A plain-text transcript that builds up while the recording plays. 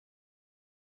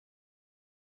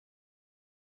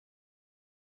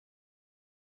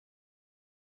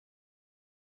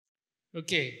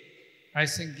Okay, I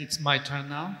think it's my turn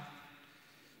now.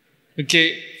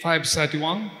 Okay,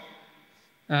 5:31.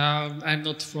 I'm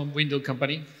not from window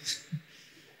company.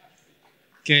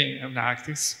 Okay, I'm an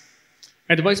artist.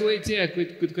 And by the way, they are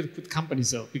good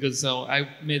companies though, because I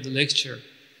made a lecture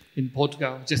in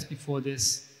Portugal just before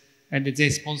this, and they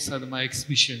sponsored my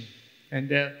exhibition, and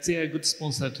they are a good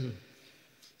sponsor too.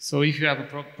 So if you have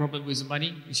a problem with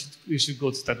money, you should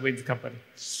go to that window company.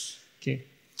 Okay.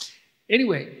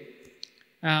 Anyway,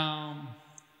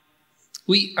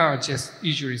 we are just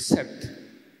usually set,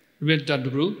 well done the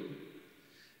rule.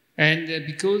 And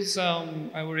because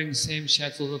I'm wearing the same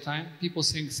shirts all the time, people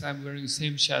think I'm wearing the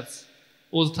same shirts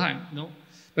all the time, no?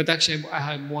 But actually, I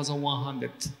have more than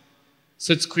 100.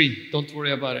 So it's clean, don't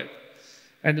worry about it.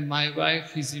 And my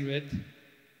wife is in red.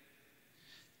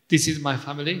 This is my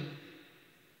family,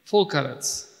 4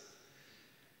 colors.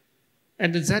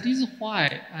 And that is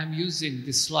why I'm using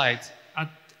this slide at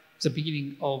the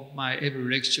beginning of my every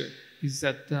lecture, is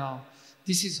that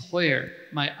this is where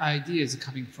my idea is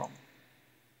coming from.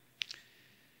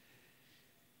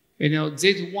 You know,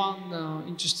 there's one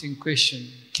interesting question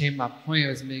came up when I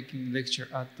was making a lecture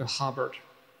at Harvard.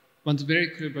 One very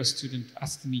clever student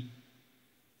asked me,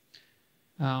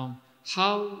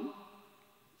 how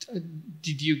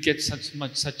did you get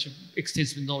such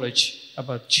extensive knowledge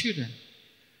about children?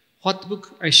 What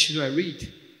book should I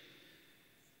read?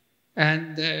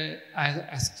 And I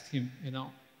asked him, you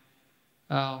know,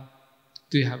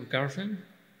 do you have a girlfriend?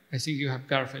 I think you have a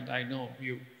girlfriend, I know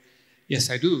you. Yes,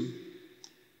 I do.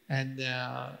 And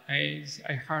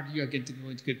I heard you are going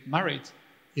to get married.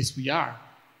 Yes, we are.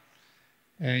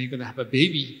 And you're going to have a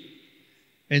baby.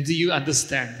 And do you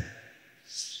understand?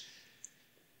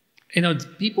 You know,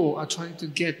 people are trying to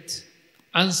get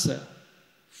answer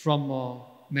from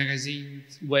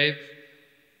magazines, web,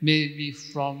 maybe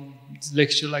from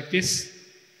lecture like this.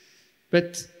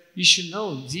 But you should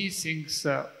know these things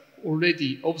are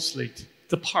already obsolete,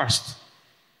 the past.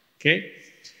 Okay?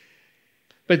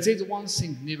 But there's one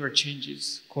thing never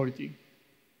changes, quality.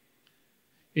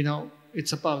 You know,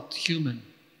 it's about human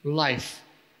life.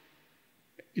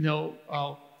 You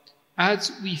know,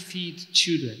 as we feed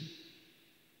children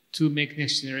to make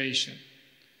next generation,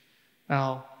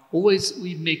 always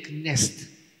we make nest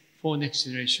for next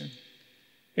generation.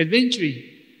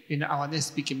 Eventually, you know, our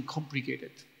nest became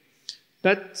complicated.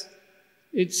 But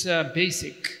it's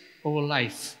basic of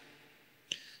life.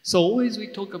 So always we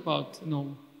talk about, you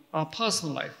know, our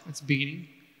personal life at the beginning,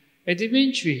 and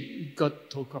eventually we got to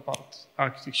talk about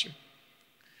architecture.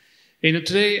 You know,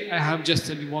 today I have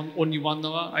just only 1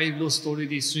 hour. I lost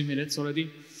already 3 minutes already.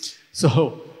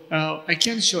 So I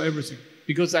can't show everything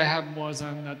because I have more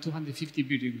than 250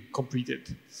 buildings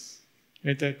completed.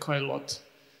 It's quite a lot.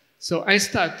 So I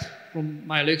start from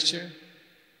my lecture,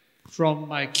 from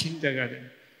my kindergarten.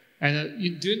 And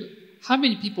how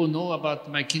many people know about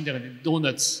my kindergarten,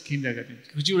 Donuts kindergarten?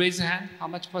 Could you raise a hand? How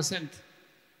much percent?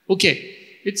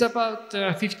 Okay, it's about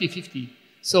 50-50.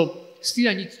 So still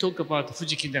I need to talk about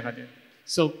Fuji kindergarten.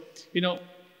 So, you know,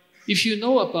 if you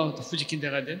know about Fuji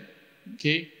kindergarten,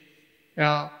 okay,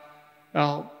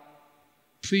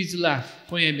 please laugh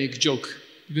when I make joke,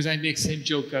 because I make same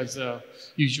joke as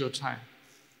usual time,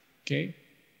 okay?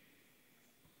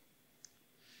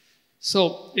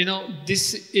 So, you know,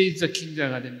 this is the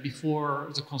kindergarten before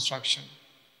the construction.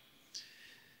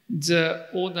 The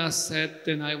owner said,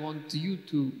 then I want you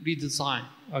to redesign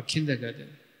a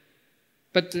kindergarten.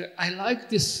 But I like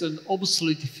this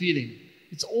obsolete feeling.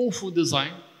 It's awful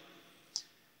design.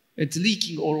 It's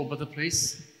leaking all over the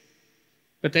place.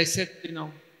 But I said, you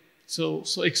know, so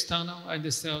external, and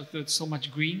there's so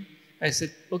much green. I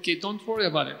said, okay, don't worry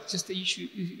about it. Just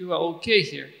you are okay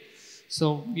here.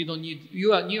 So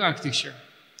you are new architecture.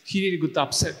 He really got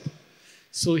upset.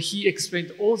 So he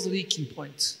explained all the leaking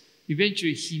points.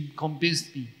 Eventually he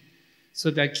convinced me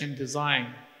so that I can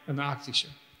design an architecture.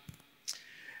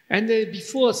 And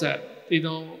before that, you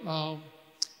know,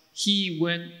 he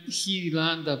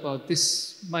learned about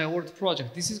this, my old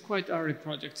project. This is quite early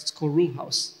project. It's called Roof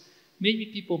House. Many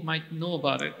people might know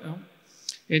about it.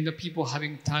 And the people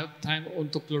having time on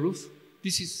top of the roof.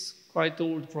 This is quite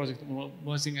old project,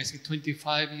 I think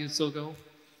 25 years ago.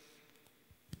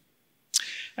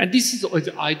 And this is where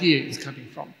the idea is coming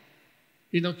from.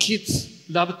 You know, kids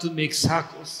love to make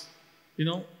circles. You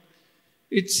know,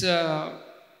 it's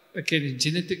again,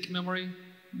 genetic memory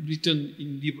written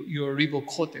in your cerebral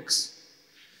cortex.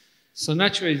 So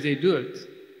naturally they do it.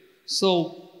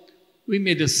 So we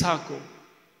made a circle.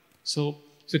 So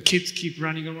the kids keep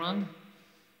running around.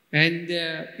 And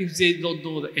if they don't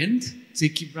know the end, they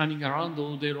keep running around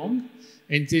all day long,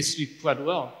 and they sleep quite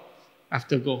well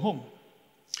after go home.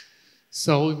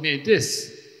 So we made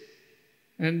this.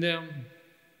 But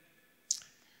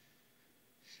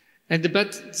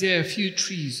there are a few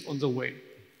trees on the way.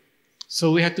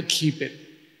 So we had to keep it.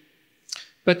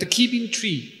 But the keeping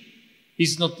tree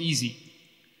is not easy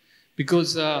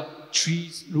because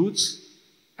trees' roots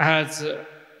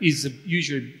is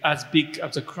usually as big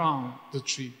as the crown of the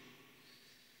tree.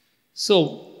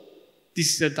 So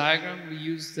this is a diagram we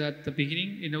used at the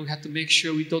beginning. We had to make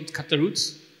sure we don't cut the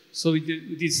roots. So we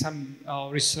did some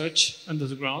research under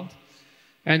the ground.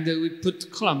 And we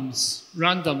put columns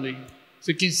randomly.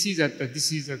 So you can see that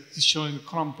this is showing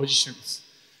column positions,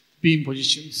 beam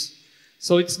positions.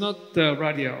 So it's not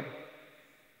radial.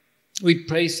 We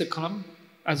place the column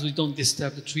as we don't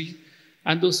disturb the tree.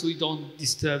 And also we don't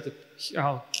disturb the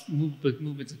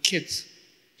movement of the kids.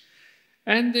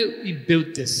 And we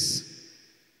built this.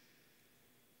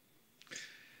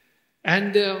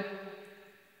 And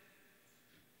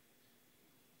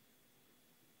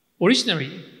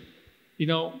originally,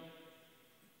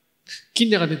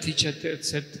 kindergarten teacher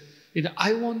said,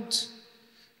 I want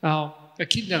a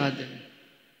kindergarten.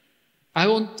 I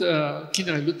want a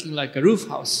kindergarten looking like a roof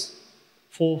house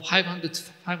for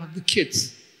 500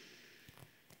 kids.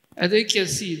 As you can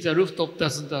see, the rooftop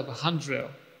doesn't have a handrail.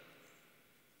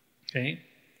 Okay?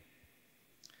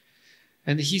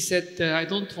 And he said, I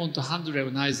don't want a handrail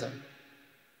neither.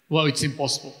 Well, it's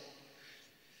impossible.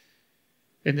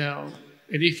 And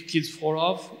if kids fall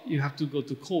off, you have to go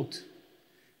to court.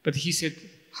 But he said,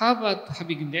 how about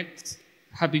having net,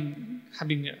 having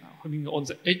on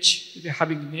the edge,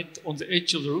 having net on the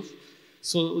edge of the roof,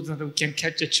 so that we can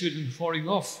catch the children falling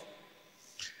off.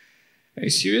 Are you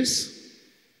serious?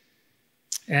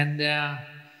 And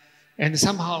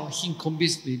somehow he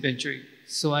convinced me eventually.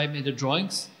 So I made the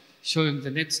drawings showing the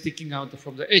net sticking out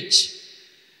from the edge.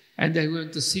 And I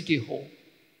went to City Hall.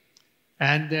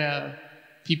 And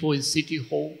people in City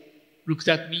Hall looked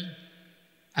at me.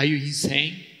 Are you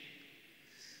insane?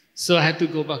 So I had to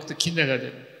go back to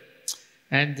kindergarten.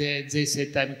 And they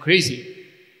said, I'm crazy.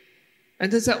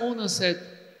 And then the owner said,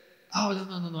 oh,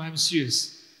 no, I'm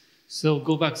serious. So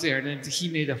go back there. And then he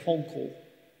made a phone call.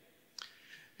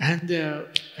 And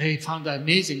I found an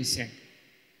amazing thing.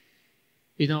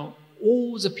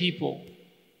 All the people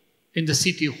in the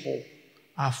City Hall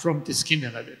are from this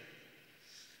kindergarten.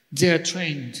 They are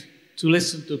trained to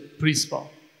listen to principal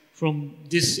from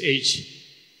this age.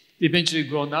 They eventually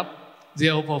grown up. They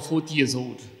are over 40 years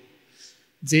old.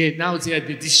 Now they are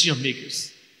the decision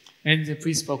makers. And the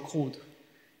principal called,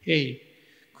 hey,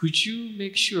 could you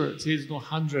make sure there is no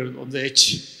handrail on the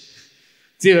edge?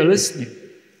 They are listening.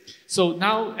 So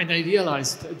now, and I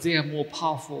realized that they are more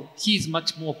powerful. He is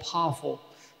much more powerful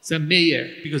than mayor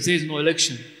because there is no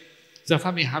election. The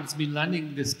family has been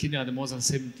running this kindergarten more than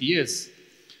 70 years.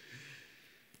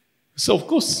 So of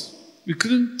course, we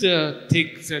couldn't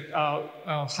take that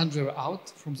handrail out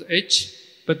from the edge,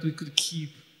 but we could keep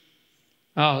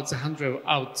the handrail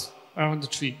out around the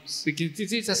tree. So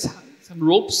this is some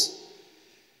ropes,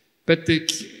 but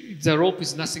the rope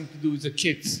is nothing to do with the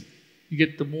kids. You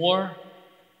get the more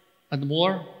and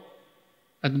more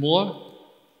and more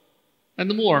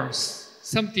and more.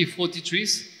 70, 40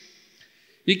 trees.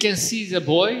 You can see the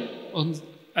boy on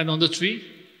the tree.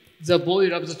 The boy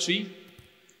loves the tree,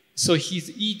 so he's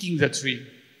eating the tree.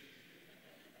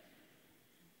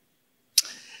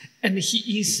 And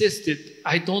he insisted,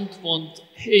 I don't want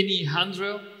any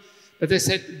handrail. But I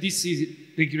said, this is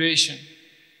regulation.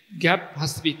 Gap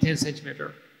has to be 10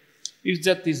 centimeter. If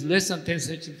that is less than 10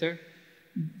 centimeter,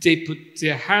 they put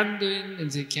their hand in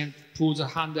and they can't pull the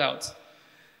hand out.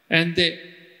 And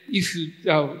if you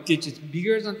get it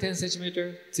bigger than 10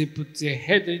 centimeter, they put their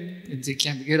head in and they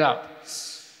can't get out.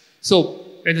 So,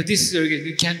 and this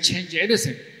you can't change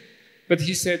anything. But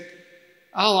he said,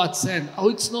 at the end,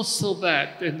 it's not so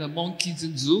bad. And the monkeys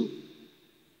in zoo,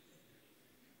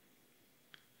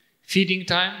 feeding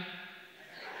time.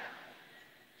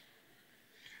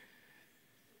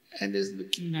 And it's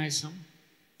looking nice, huh?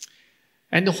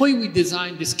 And when we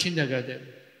designed this kindergarten,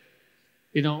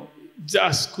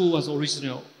 the school was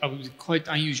original, quite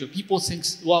unusual. People think,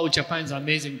 wow, Japan is an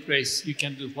amazing place. You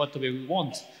can do whatever we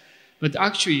want. But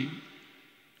actually,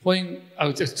 when I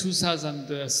was just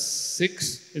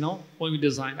 2006, when we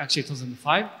designed, actually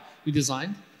 2005, we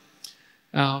designed,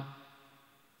 our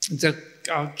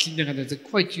kindergarten is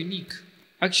quite unique.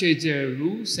 Actually, there are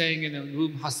rules saying a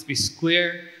room has to be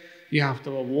square. You have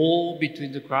to have a wall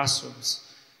between the classrooms.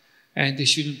 And they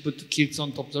shouldn't put the kids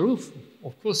on top of the roof,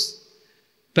 of course.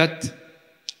 But,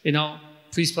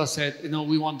 principal said,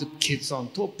 we want the kids on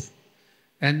top.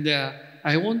 And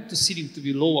I want the ceiling to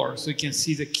be lower so you can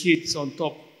see the kids on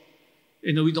top.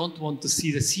 we don't want to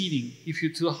see the ceiling. If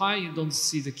you're too high, you don't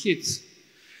see the kids.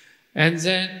 And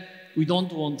then we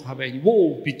don't want to have any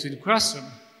wall between the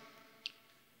classroom.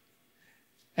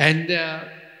 And,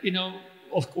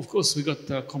 of course, we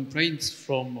got complaints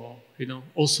from,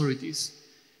 authorities.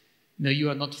 You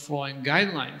are not following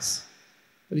guidelines.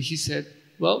 But he said,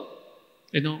 well,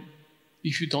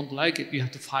 if you don't like it, you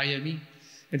have to fire me.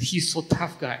 And he's so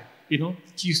tough guy, He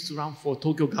used to run for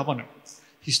Tokyo governor.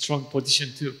 His strong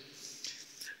position too.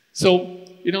 So,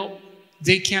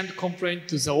 they can't complain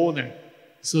to the owner.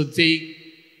 So they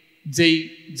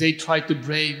try to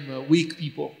blame weak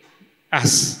people,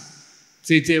 us.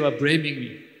 They were blaming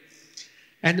me.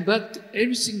 But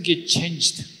everything get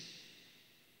changed.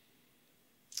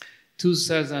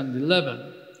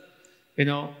 2011,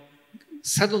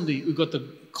 suddenly we got a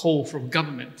call from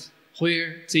government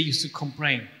where they used to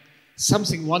complain.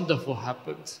 Something wonderful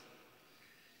happened.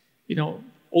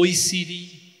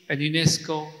 OECD and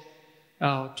UNESCO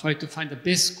try to find the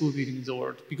best school building in the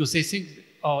world because they think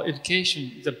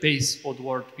education is the base for the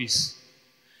world peace.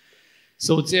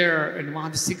 So there are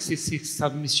 166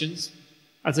 submissions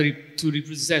to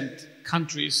represent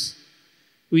countries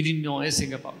we didn't know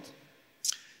anything about.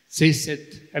 They said,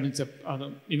 the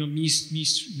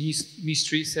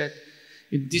ministry said,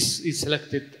 this is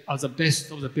selected as the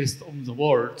best of the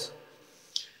world.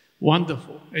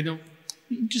 Wonderful.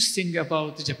 Interesting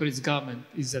about the Japanese government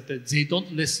is that they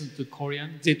don't listen to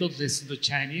Korean, they don't listen to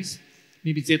Chinese,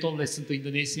 maybe they don't listen to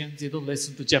Indonesian, they don't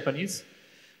listen to Japanese,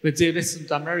 but they listen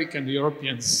to American,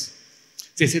 Europeans.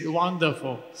 They said,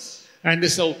 wonderful. And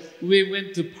so we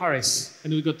went to Paris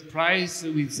and we got the prize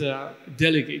with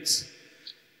delegates.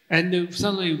 And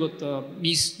suddenly we got the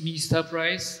Minister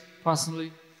Prize,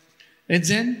 personally. And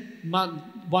then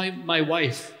my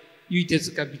wife, Yui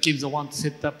Tezuka, became the one to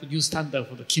set up a new standard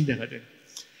for the kindergarten.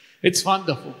 It's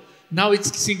wonderful. Now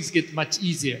things get much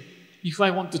easier. If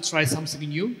I want to try something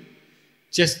new,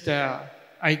 just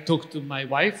I talk to my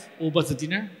wife over the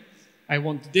dinner. I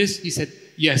want this. He said,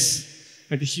 yes.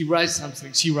 And he writes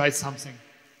something. She writes something.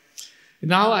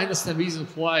 Now I understand the reason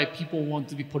why people want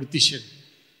to be politicians.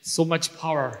 So much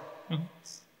power.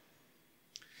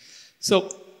 So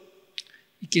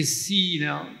you can see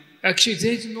now. Actually,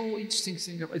 there is no interesting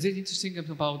thing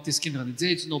about this kindergarten. There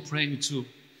is no playing too.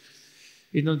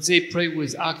 They play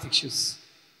with architectures.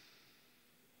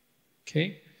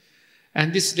 Okay,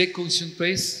 and this recognition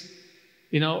place,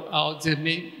 they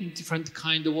make different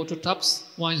kind of water taps.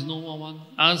 One is normal one.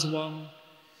 Other one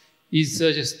is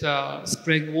just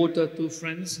spraying water to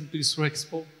friends and be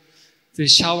flexible. They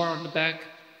shower on the back.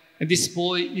 And this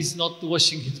boy is not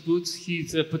washing his boots.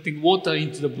 He's putting water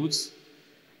into the boots.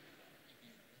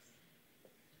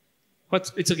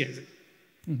 What? It's okay.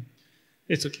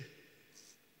 It's okay.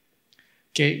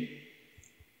 Okay.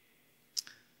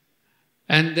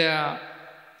 And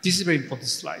this is very important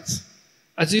slides.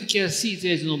 As you can see,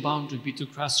 there is no boundary between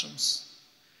classrooms.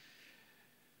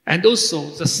 And also,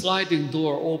 the sliding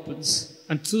door opens.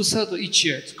 And 2/3 of each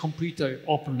year, it's completely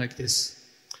open like this.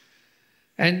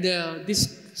 And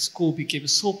this school became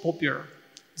so popular.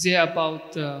 There are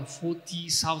about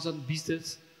 40,000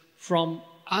 visitors from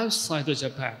outside of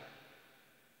Japan.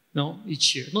 No,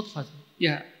 each year. Not 5.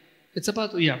 Yeah, it's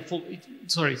about,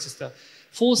 it's just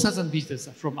 4,000 visitors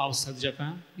from outside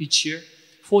Japan each year.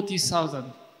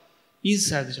 40,000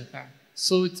 inside Japan.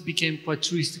 So it became quite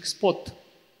a touristic spot.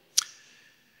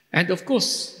 And of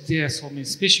course, there are so many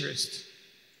specialists.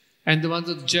 And one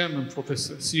of the German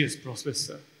professor, serious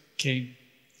professor, came.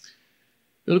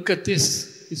 Look at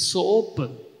this, it's so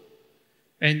open.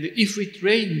 And if it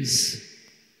rains,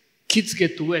 kids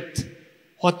get wet,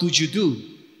 what would you do?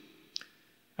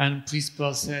 And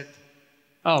principal said,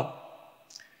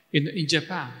 in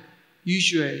Japan,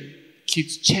 usually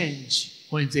kids change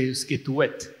when they get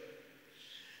wet.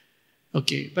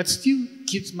 Okay, but still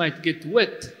kids might get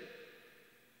wet.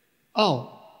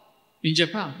 In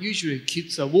Japan, usually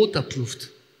kids are waterproofed,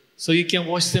 so you can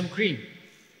wash them clean.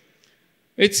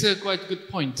 It's a quite good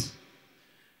point.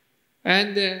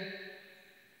 And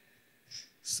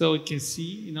so you can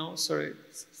see, sorry,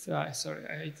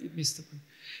 I missed the point.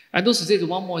 And also there's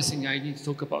one more thing I need to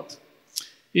talk about.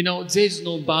 There's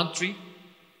no boundary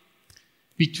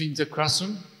between the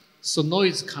classroom, so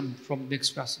noise comes from the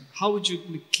next classroom. How would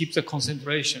you keep the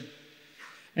concentration?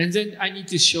 And then I need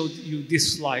to show you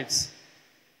these slides.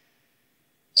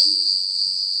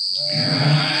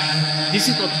 This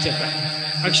is not Japan.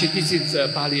 Actually, this is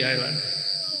Bali Island.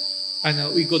 And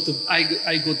I go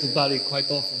to Bali quite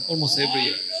often, almost every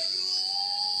year.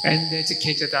 And there's a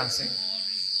Keita dancing.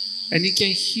 And you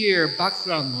can hear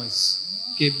background noise,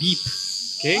 okay, beep,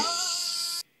 okay?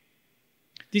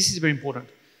 This is very important.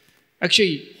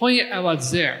 Actually, when I was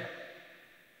there,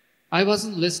 I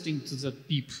wasn't listening to the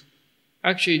beep.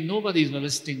 Actually, nobody is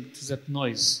listening to that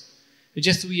noise.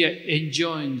 Just we are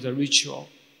enjoying the ritual.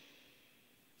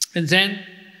 And then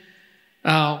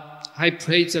I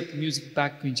played that music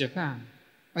back in Japan.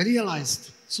 I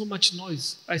realized so much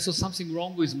noise. I saw something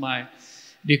wrong with my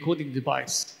recording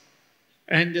device.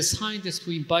 And the scientist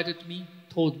who invited me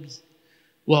told me,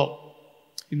 well,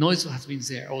 the noise has been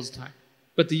there all the time,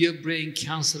 but your brain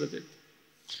canceled it.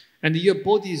 And your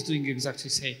body is doing exactly the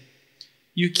same.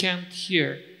 You can't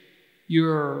hear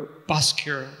your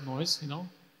vascular noise,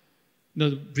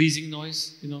 the breathing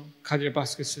noise,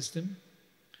 cardiovascular system,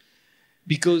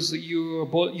 because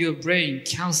your brain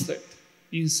canceled it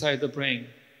inside the brain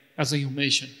as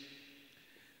information.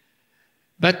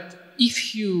 But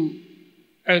if you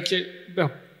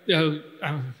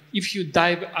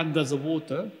dive under the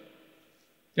water,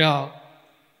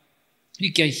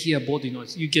 you can hear body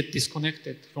noise. You get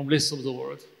disconnected from the rest of the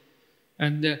world.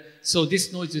 And so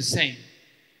this noise is the same.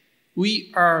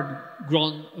 We are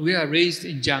raised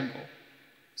in jungle.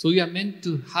 So we are meant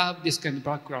to have this kind of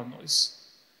background noise.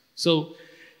 So,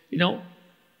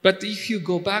 but if you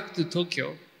go back to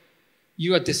Tokyo,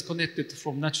 you are disconnected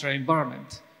from natural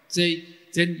environment.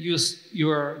 Then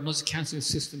your noise cancelling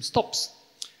system stops.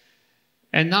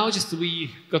 And now just we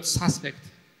got suspect.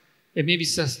 And maybe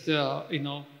it's just,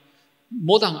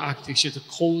 modern architecture, the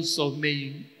cause of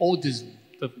making autism,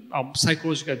 the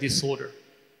psychological disorder.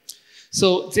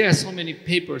 So there are so many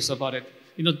papers about it.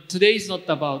 Today is not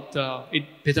about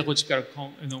pedagogical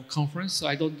conference, so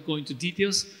I don't go into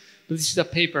details. But this is a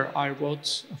paper I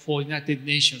wrote for United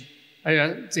Nations.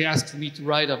 They asked me to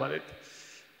write about it.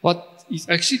 What is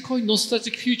actually called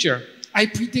Nostalgic Future. I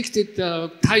predicted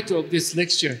the title of this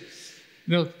lecture,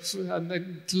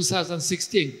 in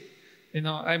 2016.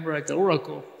 I'm like an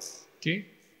oracle. Okay,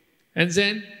 and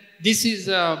then this is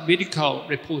a medical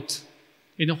report.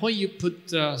 When you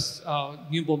put a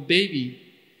newborn baby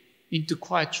into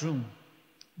quiet room,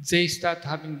 they start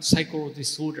having psychological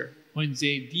disorder when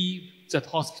they leave that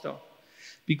hospital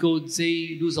because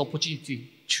they lose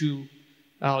opportunity to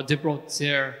develop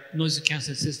their noise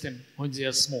cancelling system when they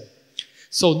are small.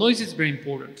 So noise is very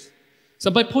important. So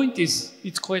my point is,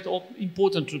 it's quite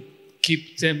important to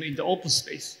keep them in the open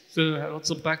space. So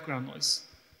lots of background noise.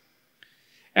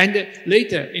 And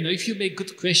later, if you make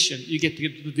good question, you get to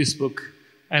do this book.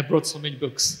 I brought so many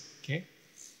books, okay?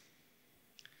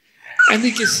 And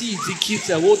you can see the kids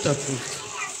are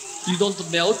waterproof. You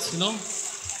don't melt,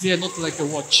 They are not like a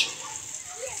watch,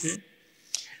 okay?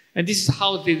 And this is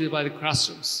how they divide the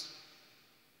classrooms.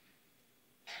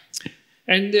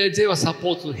 And they were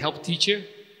supposed to help teacher.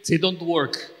 They don't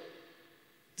work.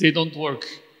 They don't work.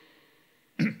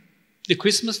 The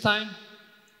Christmas time,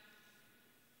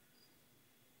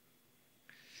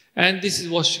 and this is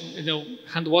washing,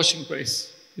 hand washing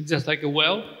place. It's just like a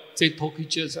well. They talk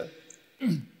each other.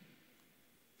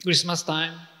 Christmas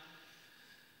time,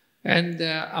 and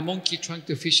a monkey trying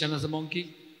to fish another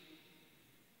monkey.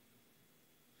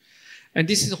 And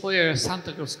this is where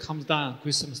Santa Claus comes down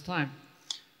Christmas time.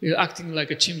 They're acting like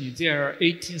a chimney. There are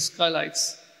 18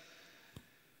 skylights.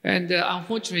 And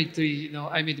unfortunately,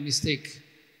 I made a mistake.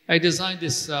 I designed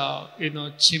this,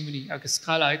 chimney, like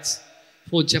skylights,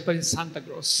 for Japanese Santa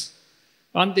Claus.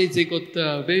 One day they got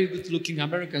a very good-looking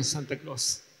American Santa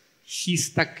Claus. He's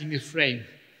stuck in the frame.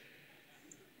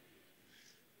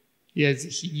 Yes,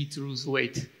 he needs to lose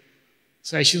weight.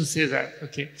 So I shouldn't say that,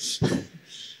 okay?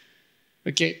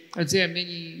 Okay, and there are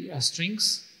many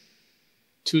strings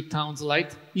to turn the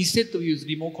light. Instead of use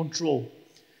remote control,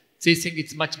 they think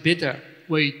it's much better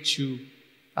way to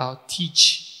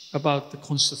teach about the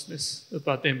consciousness,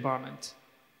 about the environment.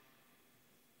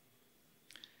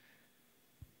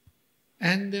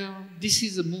 And this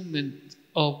is a movement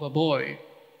of a boy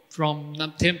from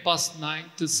 10 past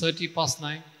 9 to 30 past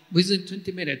 9. Within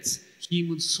 20 minutes, he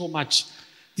moved so much.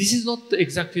 This is not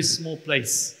exactly a small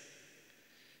place.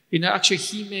 Actually,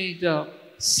 he made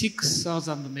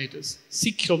 6,000 meters,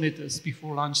 6 kilometers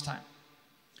before lunchtime.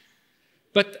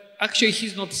 But actually,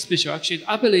 he's not special. Actually,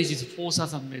 the average is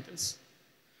 4,000 meters.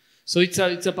 So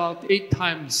it's about 8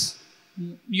 times,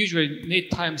 usually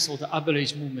 8 times of the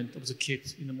average movement of the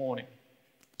kids in the morning.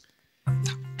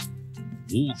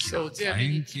 So there are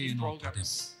many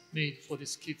programs made for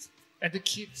these kids. And the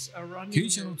kids are running all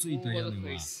over the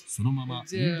place.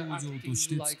 They're acting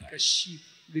like a sheep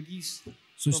released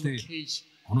from a cage.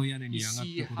 You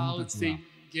see how they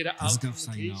get out of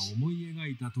the cage.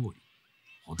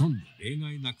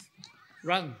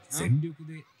 Run.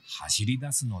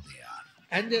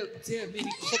 And there are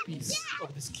many copies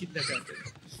of this kindergarten.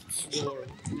 Or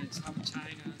some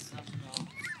China, some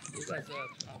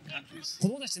子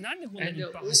供たちってなんでこんなにいっ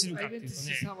ぱい走るかっていうとね、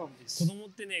子供っ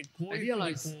てね、こういうふう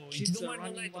にこう行き止まり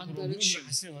のないところをぐるぐる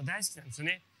走るのが大好きなんですよ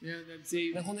ね。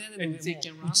この屋根の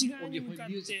上も内側に向かっ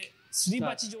てすり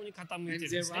鉢状に傾いてるん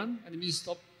ですね。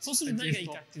そうすると何がいい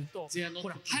かっていうと、ほ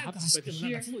ら、早く走ってもな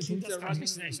んかすごい飛び出す感じが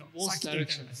しないでしょ。さっきみたいな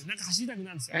感じで。なんか走りたくな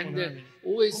るんですよ。この屋根に。子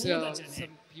供たちはね、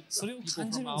それを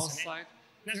感じるんですよね。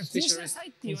なんかこうしなさい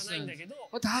って言わないんだけど、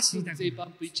走りたくな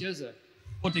る。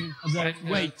Putting the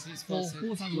weight for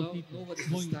 4,000 people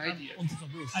going up onto the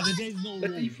roof. And there is no But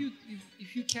wall.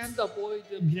 if you can't avoid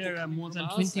the There are more than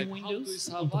 20 windows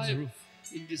onto the roof.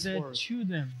 in this The world.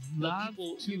 children love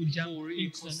to jump really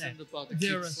into the net. concerned about the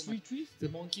There are kids so 3 much. trees. The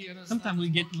monkey and Sometimes we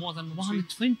get more than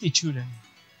 120 children.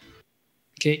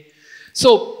 Okay,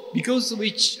 so because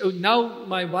which now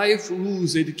my wife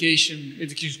rules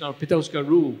educational pedagogical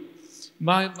rule.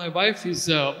 My wife is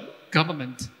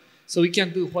government, so we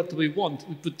can do what we want.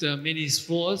 We put many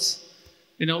floors.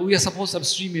 You know, we are supposed to have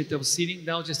 3 meters of ceiling.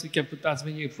 Now just we can put as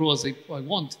many floors as I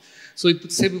want. So we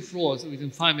put 7 floors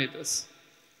within 5 meters.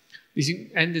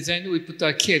 And then we put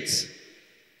our kids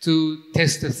to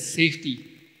test the safety.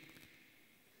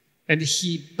 And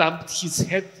he bumped his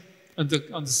head on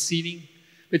the ceiling.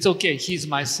 It's okay, he's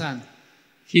my son.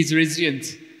 He's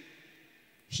resilient.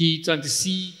 He trying to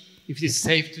see if it's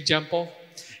safe to jump off.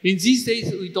 In these days,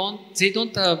 they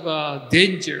don't have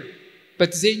danger,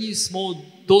 but they need small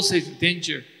dosage of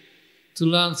danger to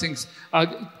learn things.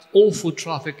 Awful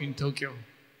traffic in Tokyo.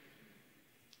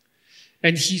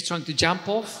 And he's trying to jump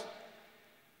off.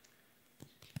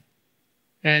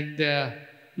 And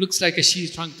looks like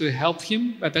she's trying to help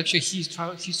him, but actually she's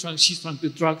trying to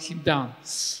drag him down.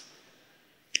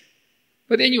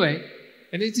 But anyway,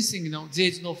 and this thing, there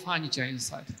is no furniture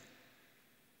inside.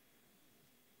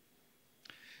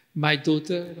 My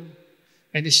daughter,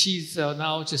 and she's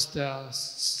now just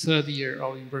third year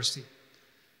of university.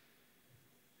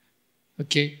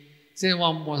 Okay, then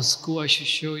one more school I should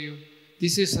show you.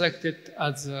 This is selected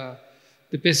as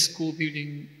the best school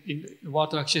building in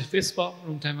Water Action Festival a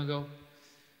long time ago.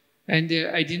 And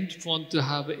I didn't want to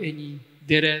have any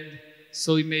dead end,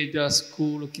 so we made the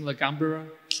school looking like umbrella.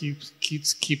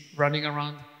 Kids keep running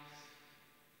around.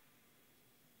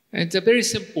 And it's very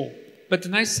simple. But the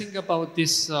nice thing about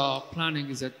this planning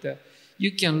is that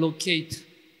you can locate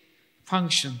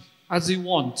function as you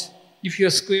want. If you're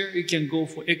square, you can go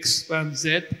for X, Y, and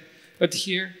Z. But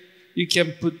here, you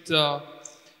can put,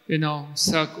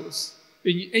 circles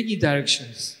in any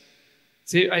directions.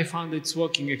 See, I found it's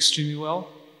working extremely well.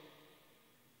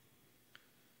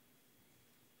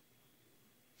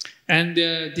 And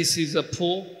this is a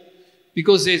pool.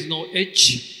 Because there's no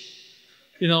edge,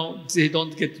 they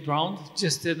don't get drowned.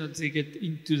 Just they get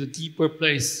into the deeper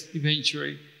place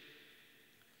eventually.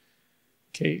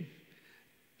 Okay.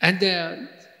 And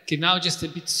now just a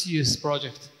bit serious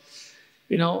project.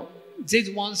 There's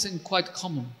one thing quite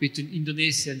common between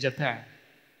Indonesia and Japan.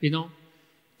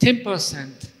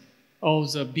 10%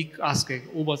 of the big earthquake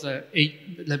over the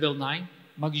level 9,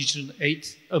 magnitude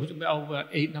 8, over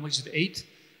magnitude 8,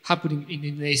 happening in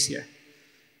Indonesia.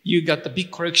 You got the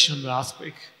big correction of the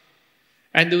earthquake.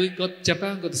 And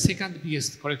Japan got the second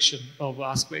biggest correction of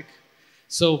earthquake.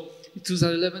 So in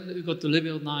 2011, we got the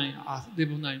level 9.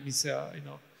 Level 9 is,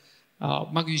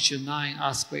 magnitude 9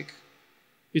 earthquake.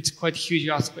 It's quite a huge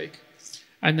earthquake.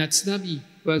 And the tsunami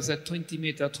was 20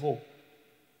 meters tall.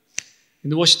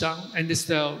 And washed down, and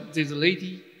there's a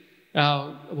lady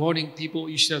warning people,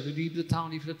 you should leave the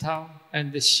town,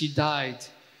 and she died.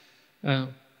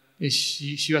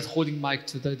 She was holding mic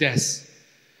to the death.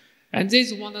 And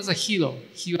there's one other hero.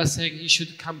 He was saying, you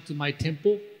should come to my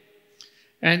temple.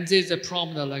 And there's a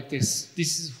promenade like this.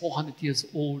 This is 400 years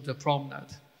old, the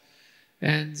promenade.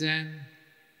 And then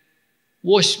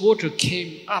water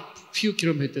came up, few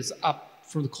kilometers up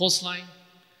from the coastline.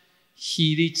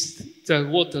 The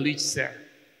water reached there.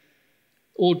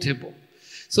 Old temple.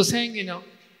 So saying,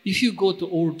 if you go to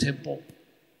old temple,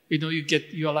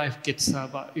 your life gets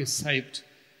saved.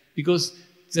 Because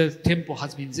the temple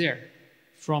has been there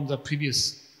from the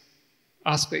previous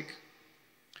earthquake.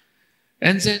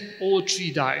 And then all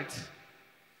tree died.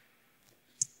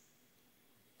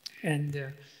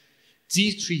 And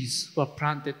these trees were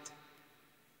planted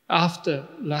after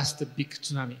last big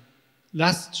tsunami.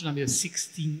 Last tsunami was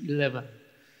 1611.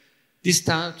 This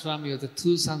time tsunami was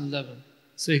 2011.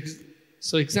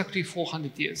 So exactly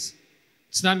 400 years.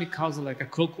 Tsunami comes like a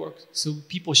clockwork. So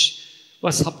people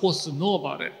were supposed to know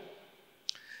about it.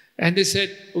 And they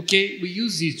said, okay, we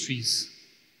use these trees.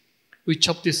 We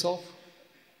chop this off.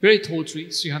 Very tall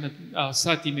tree,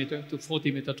 330 meter to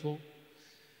 40 meter tall.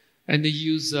 And they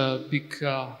use a big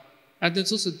And then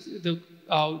also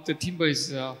the timber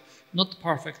is not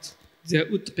perfect. The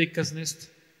wood baker's nest,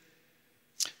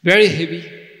 very heavy,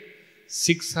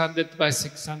 600 by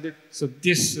 600. So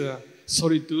this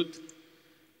solid wood,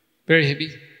 very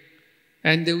heavy.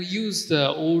 And we use the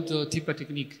old timber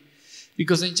technique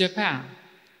because in Japan,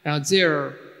 there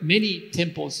are many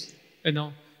temples,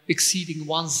 exceeding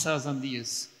 1,000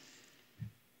 years.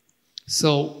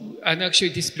 So, and actually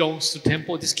this belongs to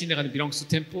temple, this kindergarten belongs to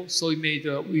temple, so we made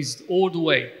with all the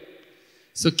way.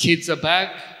 So kids are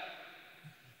back,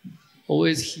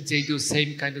 always they do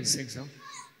same kind of things.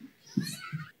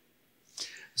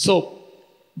 So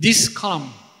this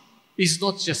column is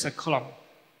not just a column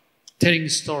telling a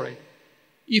story.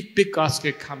 If big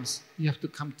earthquake comes, you have to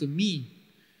come to me.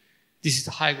 This is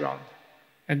the high ground,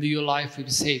 and your life will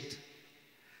be saved.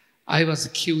 I was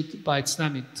killed by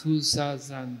tsunami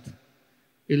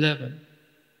 2011,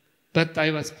 but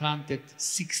I was planted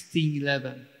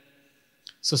 1611.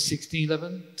 So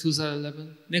 1611,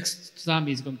 2011, next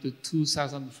tsunami is going to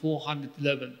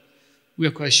 2411. We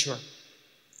are quite sure.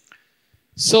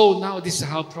 So now this is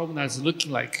how promenade is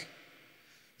looking like.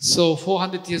 So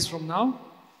 400 years from now,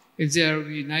 there will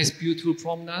be a nice, beautiful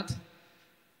promenade.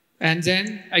 And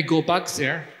then I go back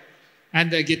there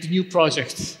and I get a new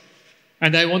project.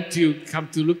 And I want to come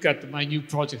to look at my new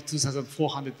project,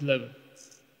 2411.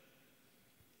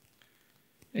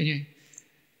 Anyway,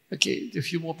 okay, a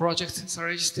few more projects.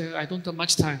 Sorry, I don't have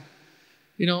much time.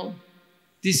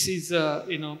 This is a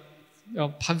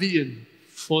pavilion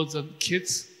for the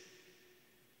kids.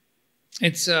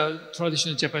 It's a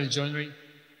traditional Japanese joinery.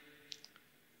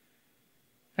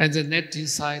 And the net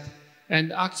inside.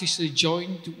 And actually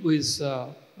joined with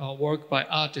work by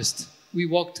artists. We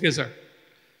work together.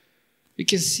 You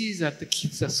can see that the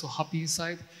kids are so happy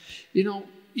inside.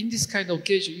 In this kind of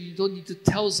occasion, you don't need to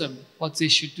tell them what they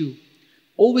should do.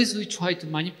 Always we try to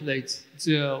manipulate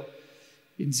their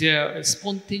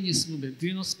spontaneous movement. Do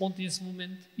you know spontaneous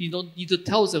movement? You don't need to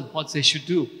tell them what they should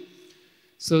do.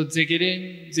 So they get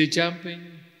in, they jump in.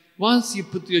 Once you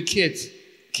put your kids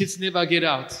never get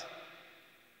out.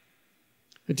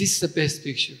 This is the best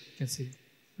picture, you can see.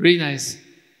 Really nice.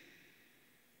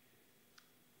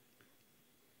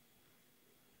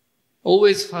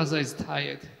 Always father is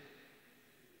tired.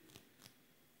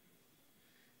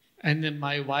 And then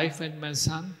my wife and my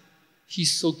son,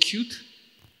 he's so cute.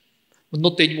 But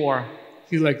not anymore.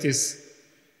 He's like this.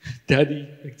 Daddy,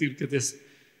 look at this.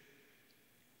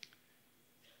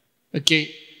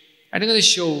 Okay, I'm going to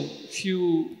show a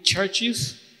few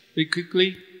churches very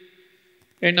quickly.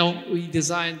 We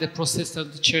designed the process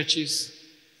of the churches,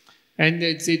 and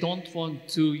they don't want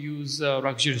to use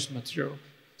luxurious material.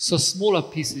 So smaller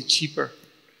piece is cheaper.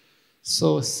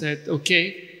 So I said,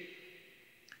 okay.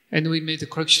 And we made a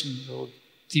collection of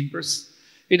timbers.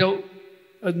 A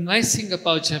nice thing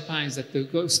about Japan is that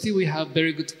still we have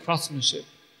very good craftsmanship.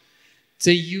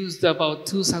 They used about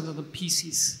 2,000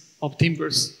 pieces of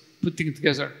timbers putting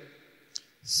together.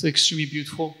 So extremely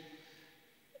beautiful.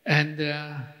 And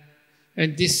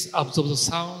this absorbs the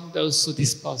sound, also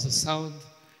disperses the sound.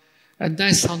 And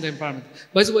nice sound environment.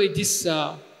 By the way, this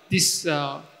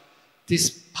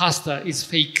pastor is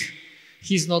fake.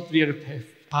 He's not real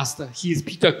pastor. He is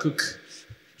Peter Cook.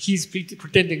 He's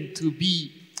pretending to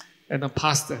be a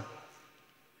pastor.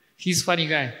 He's a funny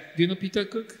guy. Do you know Peter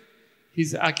Cook?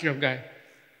 He's an accurate guy.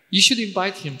 You should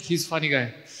invite him. He's a funny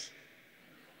guy.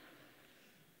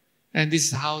 And this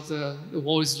is how the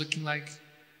wall is looking like.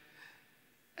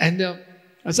 And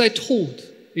as I told,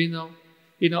 our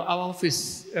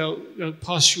office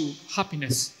pursue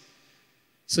happiness.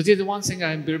 So this is one thing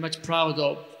I'm very much proud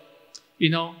of.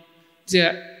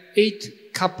 There are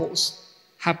 8 couples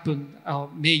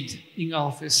made in our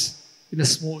office, in a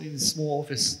small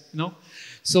office.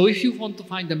 So if you want to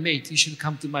find a mate, you should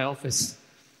come to my office.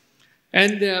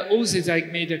 And also I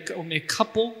made a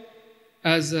couple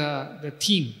as the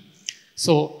team.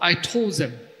 So I told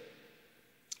them,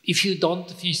 if you don't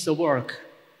finish the work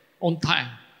on time,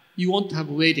 you won't have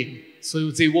a wedding.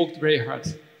 So they worked very hard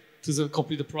to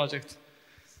complete the project.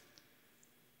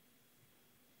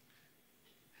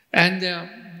 And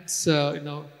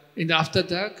in the after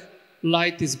dark,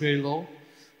 light is very low,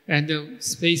 and the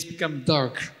space becomes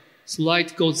dark. So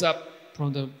light goes up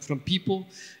from people.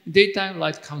 In daytime,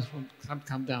 light comes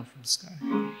down from the sky.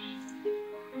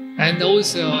 And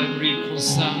also, I'm really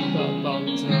concerned about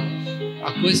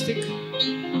acoustic.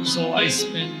 So I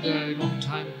spend a long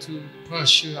time to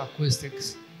pursue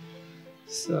acoustics.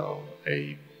 So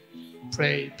I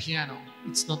play piano.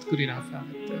 It's not good enough.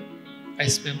 I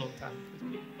spend a long time.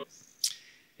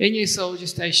 Anyway, so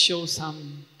I show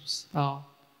some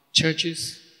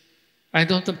churches. I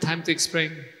don't have time to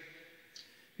explain.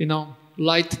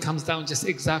 light comes down just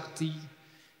exactly,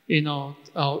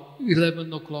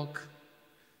 11 o'clock.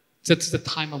 That's the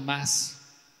time of Mass.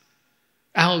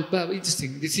 Oh, but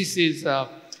interesting. This is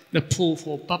the pool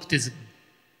for baptism.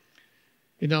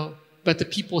 But the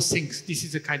people think this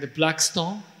is a kind of black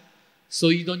stone, so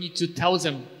you don't need to tell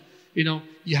them,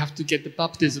 you have to get the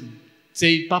baptism.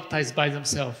 They baptize by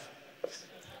themselves.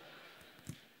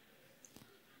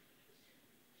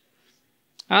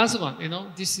 Other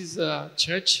one, this is a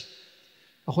church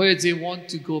where they want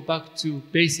to go back to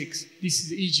basics. This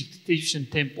is Egyptian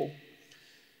temple.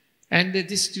 And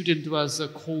this student was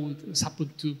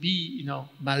supposed to be,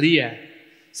 Maria.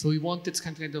 So we wanted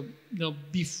kind of,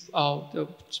 the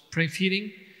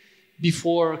pre-feeling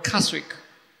before Catholic.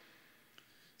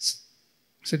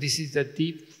 So this is the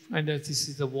deep, and this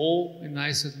is the wall, and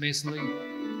nice masonry.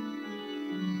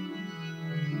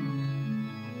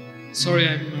 Sorry,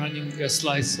 I'm running the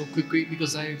slides so quickly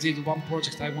because I did one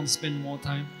project. I want to spend more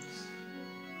time.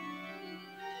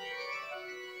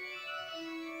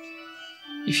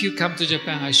 If you come to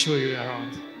Japan, I show you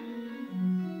around.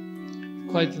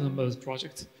 Quite a number of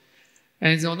projects.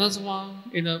 And another one,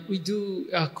 we do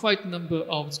quite a number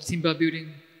of timber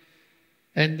building.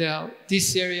 And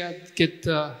this area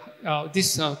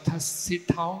this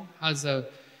town has a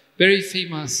very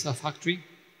famous factory.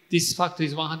 This factory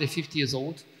is 150 years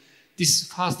old.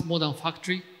 This first modern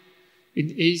factory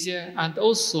in Asia. And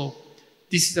also,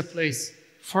 this is the place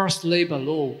first labor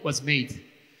law was made.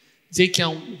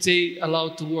 They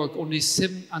allowed to work only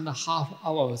 7.5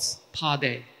 hours per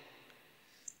day.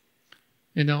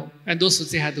 And also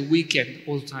they had the weekend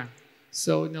all the time.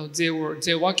 So,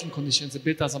 their working conditions are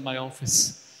better than my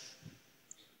office.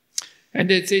 And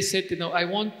they said, I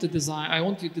want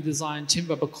you to design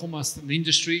chamber of commerce and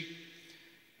industry.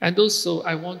 And also,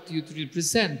 I want you to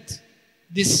represent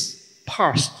this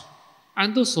past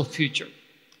and also future.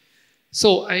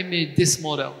 So I made this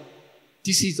model.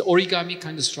 This is origami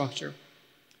kind of structure.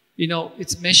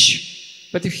 It's mesh,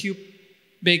 but if you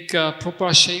make a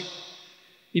proper shape,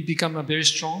 it becomes very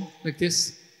strong, like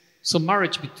this. So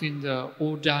marriage between the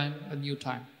old time and new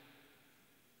time.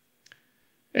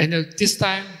 And this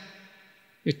time,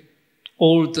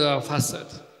 old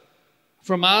facade.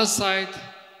 From our side,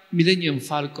 Millennium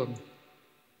Falcon.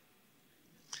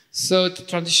 So the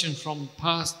transition from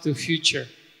past to future.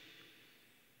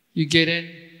 You get in,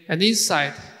 and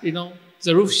inside,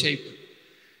 the roof shape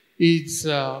is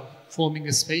forming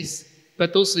a space,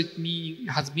 but also it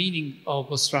has meaning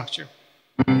of a structure.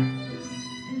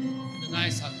 And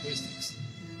nice acoustics.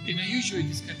 Usually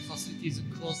this kind of facility is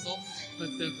closed off, but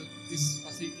this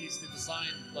facility is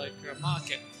designed like a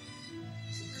market.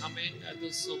 So come in and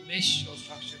also mesh or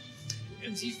structure.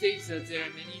 And these days there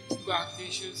are many timber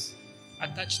architectures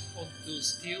attached onto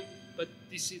steel, but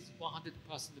this is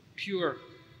 100% pure,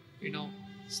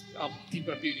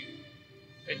 timber building.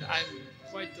 And I'm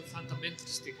quite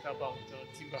fundamentalistic about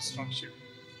timber structure.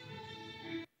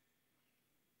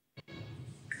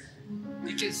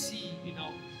 You can see,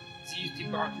 these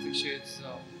timber architecture is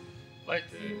quite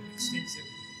extensive,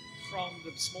 from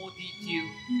the small detail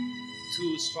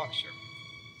to structure.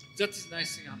 That is the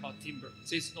nice thing about timber.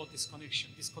 There is no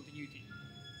discontinuity.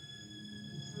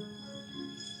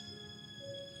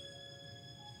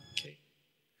 Okay.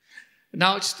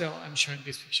 Now I'm showing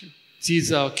this picture.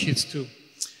 These are kids too.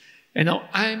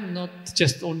 I'm not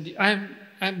just only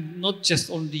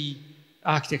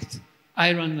architect.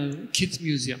 I run a kids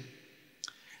museum.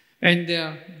 And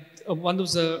one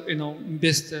of the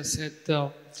investors said,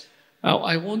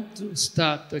 I want to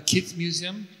start a kids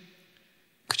museum.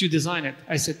 Could you design it?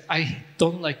 I said, I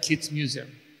don't like kids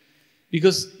museum.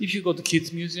 Because if you go to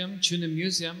kids museum, children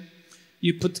museum,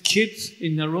 you put kids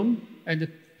in a room and the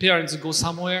parents go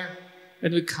somewhere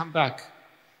and we come back.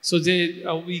 So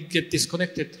we get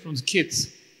disconnected from the kids.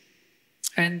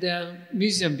 And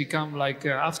museum become like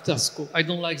after school. I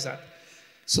don't like that.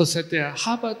 So I said,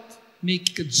 how about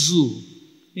make a zoo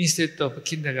instead of a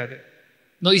kindergarten?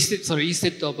 No,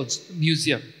 instead of a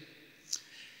museum.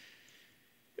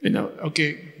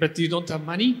 Okay, but you don't have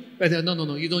money? But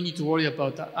no, you don't need to worry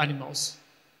about the animals.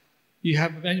 You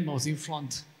have animals in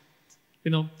front.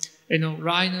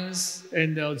 Rhinos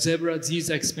and zebras,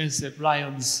 these are expensive.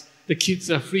 Lions, the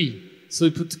kids are free. So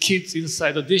you put the kids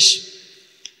inside a dish,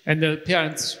 and the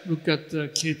parents look at the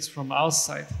kids from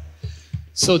outside.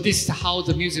 So this is how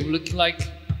the museum looks like.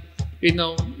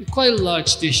 Quite a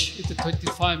large dish. It's a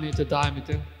 25-meter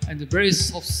diameter and a very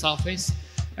soft surface.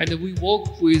 And we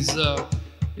work with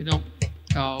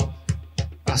our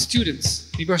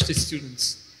students, university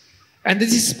students. And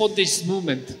this is spontaneous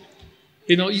movement.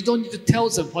 You don't need to tell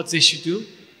them what they should do.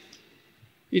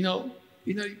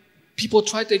 people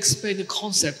try to explain the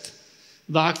concept,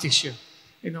 the architecture.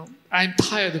 I'm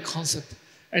tired of the concept.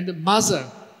 And the mother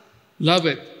love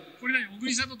it.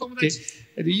 Okay.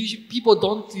 And people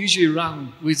don't usually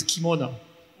run with kimono,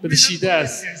 but she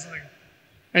does.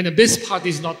 And the best part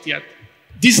is not yet.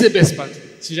 This is the best part.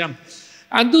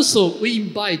 And also, we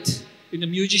invite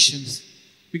musicians,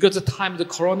 because the time of the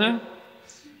corona,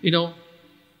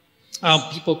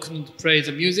 people couldn't play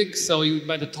the music, so you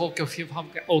invite the Tokyo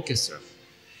Philharmonic Orchestra.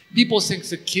 People think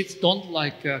the kids don't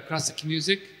like classical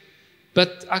music,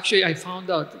 but actually I found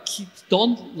out the kids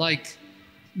don't like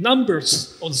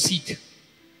numbers on the seat.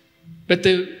 But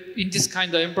in this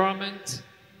kind of environment,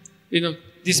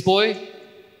 this boy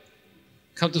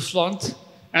come to front,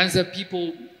 and the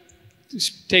people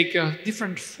take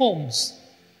different forms.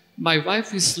 My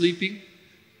wife is sleeping,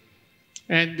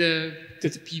 and the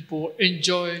people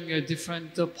enjoying a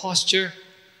different posture.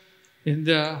 And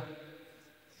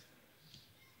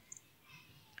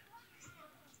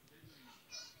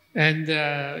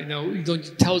we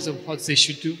don't tell them what they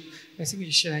should do. I think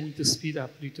I need to speed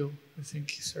up a little. I think,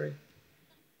 sorry.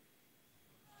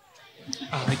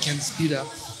 I can speed up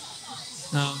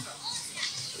now.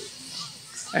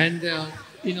 And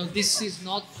this is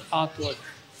not artwork.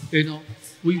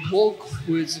 We work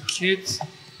with kids.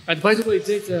 And by the way,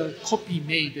 there's a copy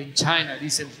made in China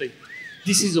recently.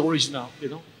 This is original.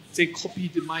 They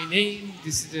copied my name.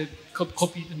 This is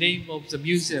copied the name of the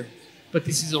museum, but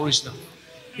this is original.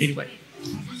 Anyway,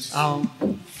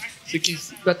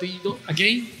 but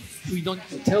we don't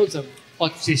tell them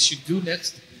what they should do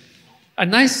next. A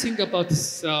nice thing about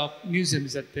this museum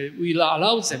is that we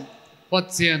allow them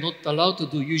what they are not allowed to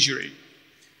do usually.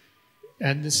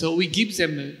 And so we give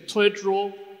them a toilet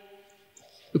roll,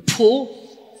 a pool,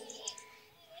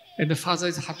 and the father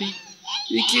is happy.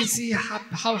 You can see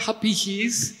how happy he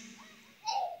is.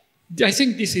 I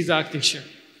think this is architecture.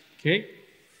 Okay?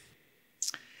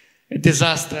 A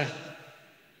disaster.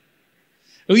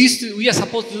 We are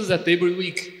supposed to do that every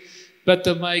week, but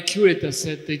my curator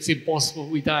said it's impossible,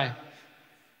 we die.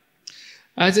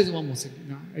 I said one more thing,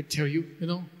 I tell you,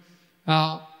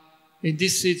 and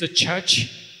this is a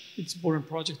church. It's an important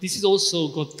project. This is also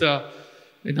got,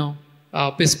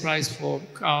 best prize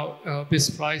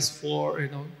for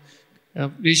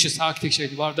religious architecture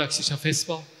in World Architecture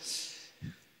Festival.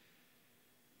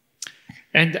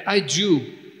 And I drew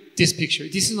this picture.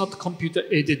 This is not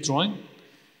computer-aided drawing.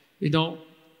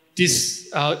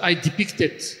 I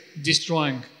depicted this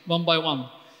drawing one by one,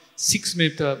 6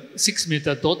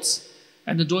 meter dots,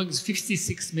 and the drawing is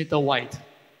 56 meter wide.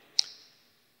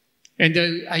 And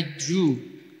I drew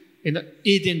in the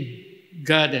Eden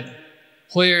garden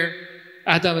where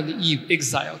Adam and Eve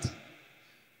exiled.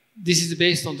 This is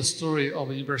based on the story of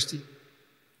a university.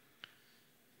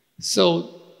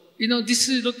 So, this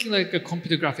is looking like a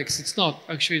computer graphics. It's not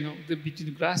actually, the between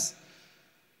the glass.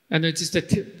 And it's just a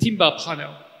timber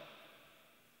panel.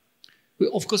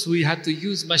 Of course, we had to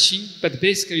use machine, but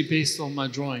basically based on my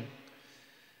drawing.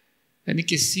 And you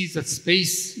can see that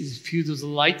space is filled with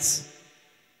lights.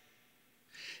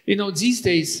 These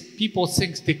days, people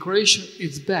think decoration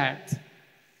is bad.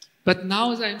 But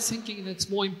now I'm thinking it's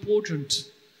more important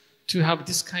to have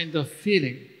this kind of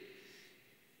feeling.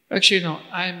 Actually,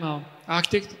 I'm an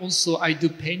architect. Also, I do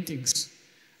paintings.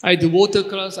 I do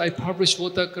watercolors. I publish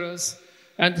watercolors.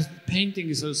 And painting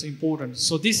is also important.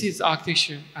 So this is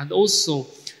architecture. And also,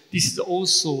 this is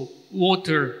also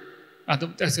water.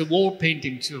 That's a wall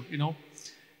painting too,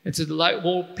 It's a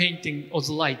wall painting of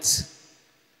the lights.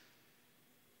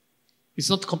 It's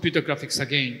not computer graphics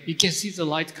again. You can see the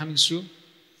light coming through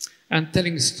and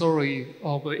telling a story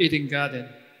of Eden Garden.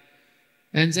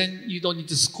 And then you don't need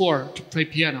to score to play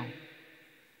piano.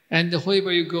 And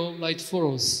wherever you go, light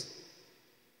follows.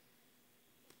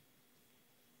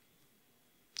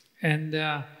 And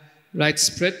light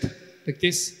spread like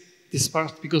this,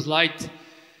 dispersed, because light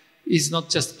is not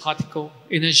just particle,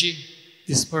 energy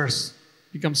dispersed,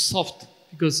 becomes soft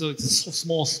because it's so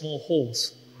small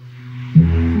holes.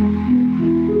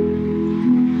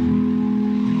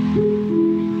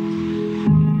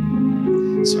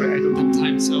 Sorry, I don't have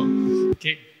time, so,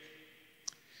 okay.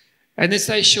 And as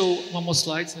I show one more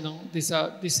slide, this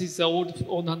is the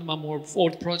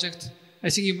old project. I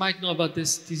think you might know about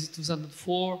this. This is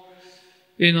 2004,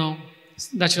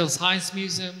 Natural Science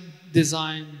Museum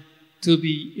designed to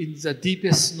be in the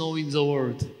deepest snow in the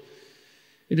world.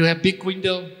 And we have big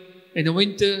window. In the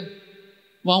winter,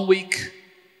 1 week,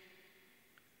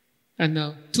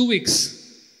 and 2 weeks.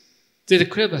 There's a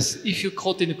crevice. If you're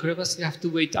caught in the crevice, you have to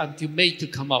wait until May to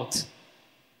come out.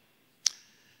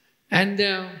 And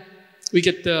we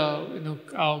get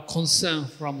our concern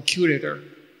from curator.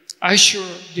 are you sure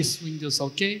this window is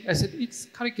okay? I said, it's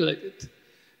calculated.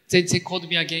 Then they called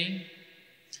me again.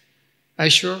 Are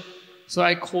you sure? So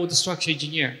I called the structural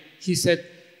engineer. He said,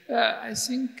 I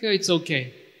think it's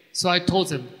okay. So I told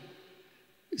them.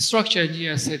 Structural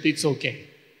engineer said it's okay.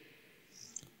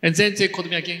 And then they called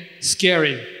me again,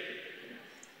 scary.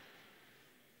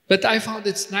 But I found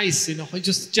it's nice,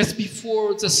 just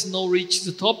before the snow reached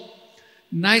the top,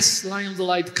 nice line of the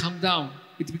light come down.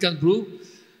 It becomes blue.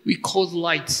 We call the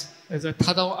light as a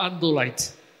Tadao Ando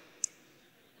light.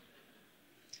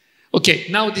 Okay,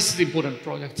 now this is the important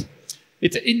project.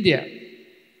 It's India.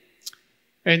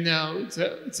 And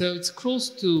it's close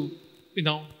to,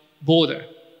 border.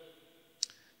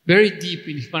 Very deep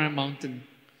in Himalayan mountain.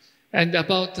 And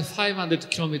about 500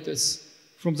 kilometers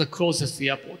from the closest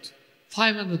airport.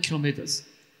 500 kilometers,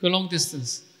 a long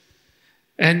distance.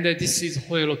 And this is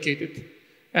where located.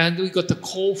 And we got a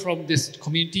call from this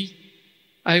community.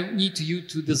 I need you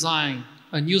to design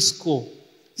a new school.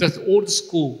 That old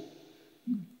school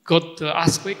got the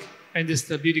earthquake and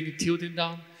the building tilted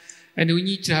down. And we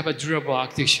need to have a durable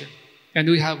architecture. And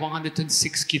we have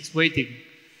 126 kids waiting.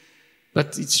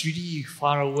 But it's really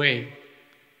far away.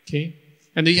 Okay?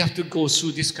 And you have to go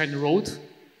through this kind of road.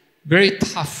 Very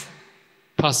tough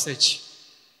passage.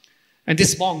 And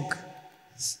this monk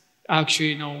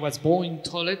actually, was born in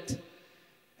toilet.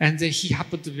 And then he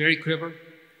happened to be very clever.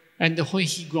 And when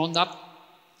he grown up,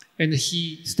 and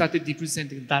he started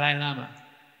representing Dalai Lama.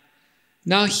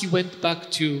 Now he went back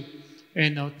to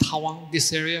Taiwan,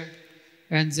 this area.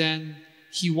 And then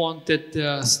he wanted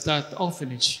to start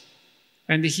orphanage.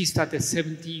 And he started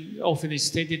 70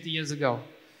 orphanage 20 years ago.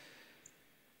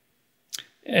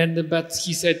 But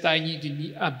he said, I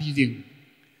need a building.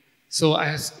 So I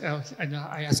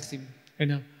asked him,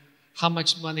 how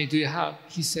much money do you have?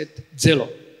 He said, 0.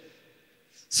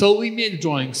 So we made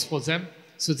drawings for them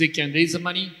so they can raise the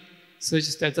money. So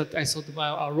just I thought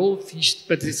our road finished,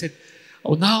 but they said,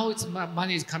 oh, now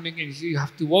money is coming and you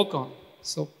have to work on.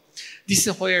 So this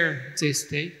is where they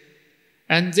stay.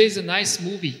 And there's a nice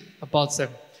movie about them.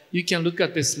 You can look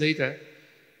at this later.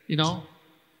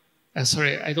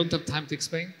 Sorry, I don't have time to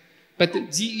explain. But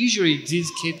usually these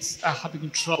kids are having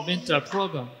a mental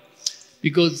problem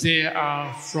because they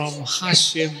are from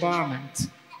harsh environment.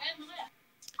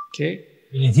 Okay?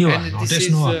 And this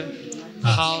is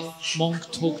how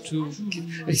monk talk to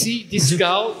kids. See, this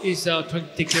girl is trying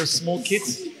to take care of small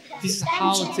kids. This is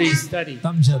how they study.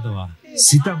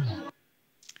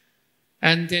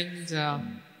 And then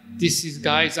this is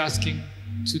guys asking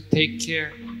to take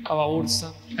care of our old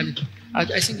son. And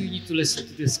I think you need to listen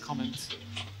to this comment.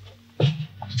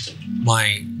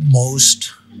 My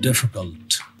most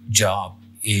difficult job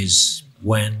is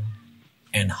when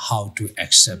and how to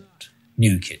accept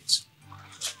new kids.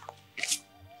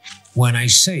 When I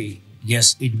say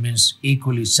yes, it means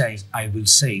equally saying I will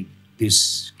save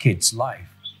this kid's life.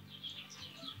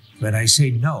 When I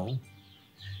say no,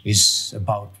 it's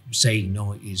about saying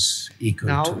no is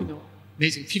equal to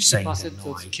amazing. 50%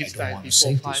 of kids die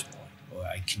before 5. Or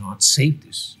I cannot save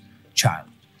this child.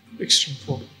 Extreme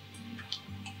poor.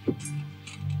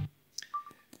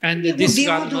 And this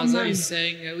grandmother is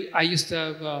saying, I used to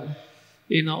have,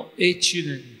 8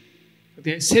 children.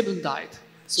 Okay, 7 died.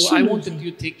 So I wanted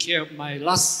you to take care of my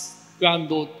last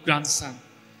grandson.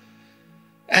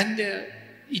 And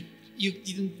you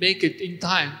didn't make it in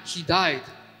time. He died.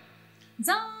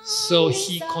 So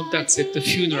he conducted the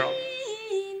funeral.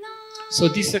 So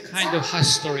this is a kind of harsh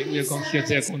story we are going to hear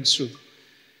they're going through.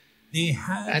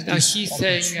 And he's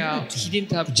saying he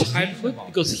didn't have childhood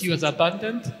because he was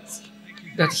abandoned.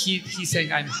 That he's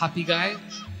saying, I'm a happy guy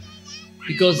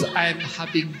because I'm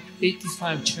having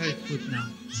 85 childhood now.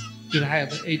 Because I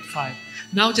have 85.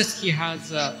 Now just he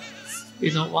has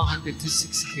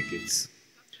 160 kids.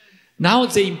 Now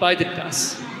they invited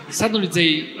us. Suddenly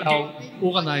they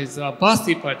organized a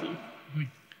birthday party.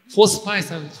 First time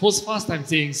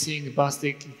they seeing a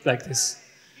birthday like this.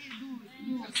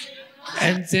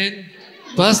 And then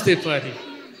birthday party.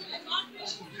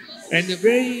 And a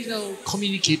very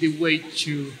communicative way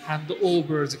to hand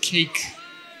over the cake.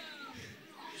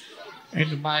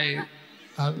 And my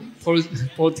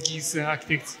Portuguese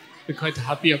architects were quite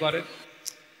happy about it.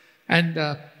 And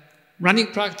running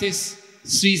practice,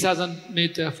 3,000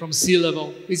 meters from sea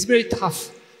level. It's very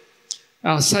tough.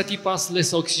 30%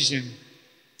 less oxygen.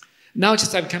 Now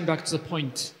just I'm coming back to the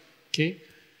point. Okay,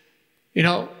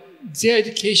 their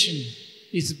education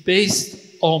is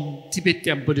based on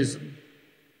Tibetan Buddhism.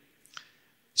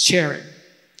 Sharing.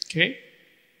 Okay.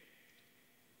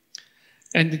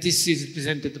 And this is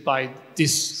represented by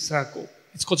this circle.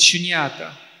 It's called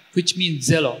Shunyata, which means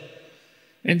 0.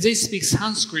 And they speak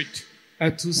Sanskrit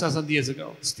 2,000 years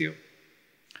ago still.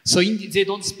 So they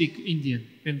don't speak Indian,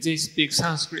 and they speak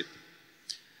Sanskrit.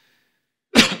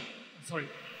 Sorry.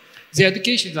 The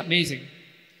education is amazing.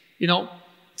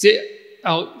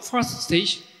 Our first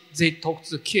stage, they talk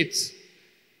to the kids,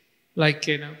 like,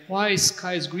 why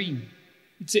sky is green?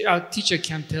 Our teacher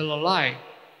can tell a lie.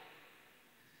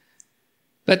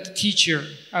 But teacher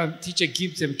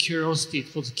gives them curiosity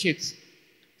for the kids.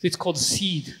 It's called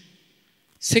seed.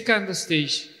 Second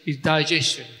stage is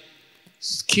digestion.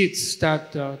 Kids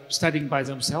start studying by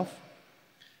themselves.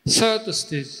 Third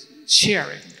stage,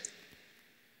 sharing.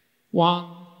 1,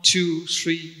 2,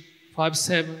 3, 5,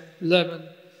 7, 11.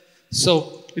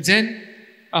 So then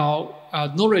our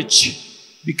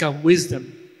knowledge becomes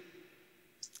wisdom.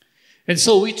 And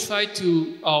so we try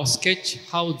to sketch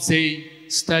how they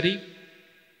study.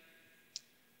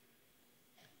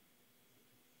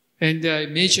 And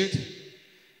measured.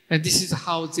 And this is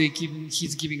how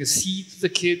he's giving a seed to the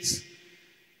kids.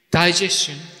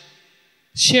 Digestion,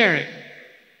 sharing.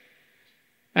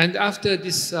 And after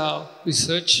this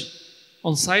research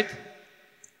on site,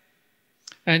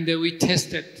 and we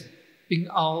tested in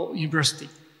our university.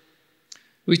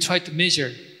 We tried to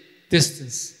measure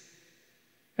distance.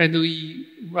 And we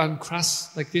run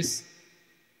class like this.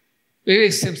 Very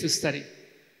extensive study.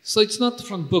 So it's not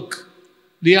from book,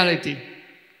 reality.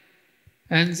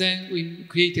 And then we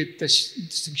created the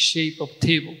shape of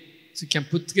table. So you can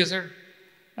put together,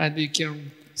 and you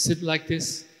can sit like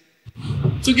this.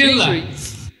 Together.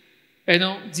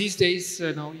 These days,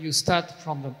 you start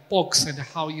from the box and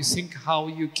how you think, how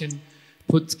you can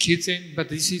put kids in. But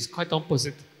this is quite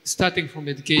opposite, starting from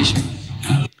education.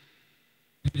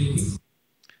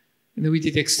 And we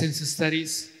did extensive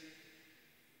studies,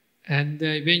 and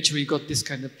eventually got this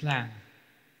kind of plan.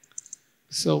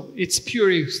 So it's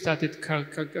purely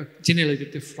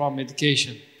generated from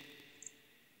education.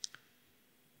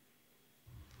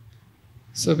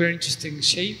 So very interesting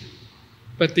shape,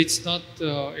 but it's not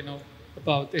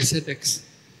about aesthetics.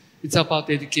 It's about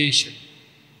education.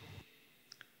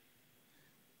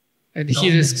 And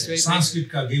he's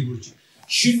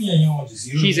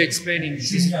explaining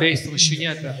this is based on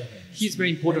Shunyata. He's a very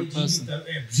important person.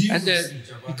 And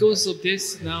because of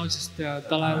this, now just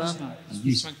Dalai Lama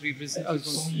is trying to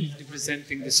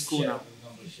representing the school now.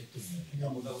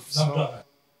 So,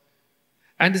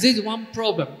 and there's one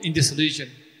problem in this region.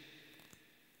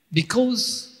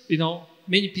 Because,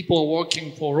 many people are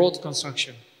working for road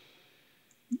construction,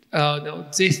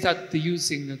 they start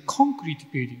using concrete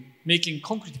building, making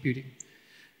concrete building.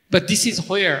 But this is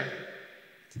where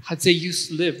they used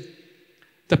to live.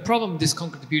 The problem with this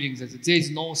concrete building is that there is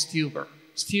no steel bar.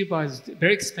 Steel bar is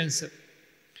very expensive.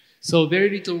 So very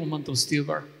little amount of steel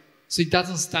bar. So it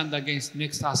doesn't stand against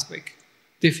next earthquake,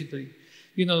 definitely.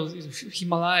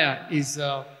 Himalaya is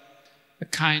a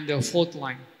kind of fault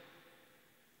line.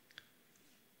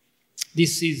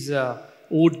 This is an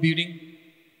old building,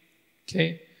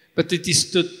 okay? But it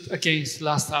stood against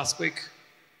last earthquake.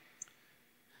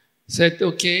 Said,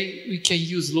 okay, we can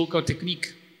use local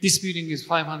technique. This building is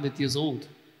 500 years old.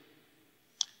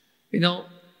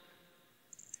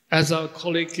 As our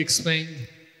colleague explained,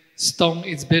 stone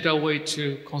is a better way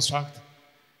to construct.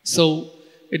 So,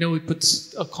 we put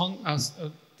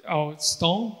our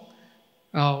stone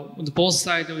on the both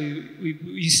sides. We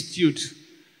institute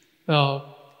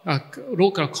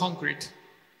local concrete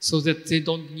so that they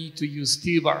don't need to use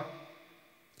steel bar.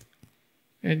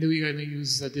 And we're going to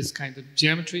use this kind of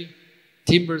geometry,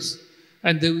 timbers,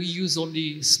 and we use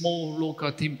only small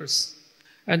local timbers.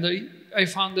 And I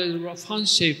found that the fan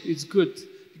shape is good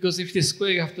because if it's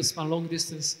square, you have to span long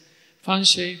distance. Fan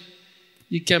shape,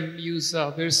 you can use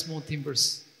very small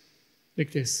timbers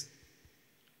like this.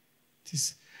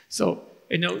 So,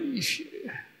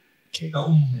 okay.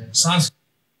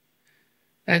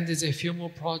 And there's a few more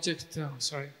projects,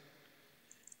 in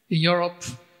Europe.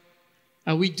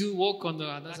 We do work on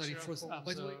another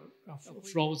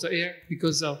from the air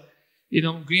because,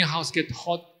 greenhouse get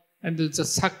hot and then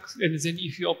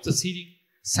if you up the ceiling,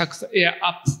 sucks the air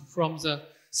up from the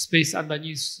space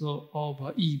underneath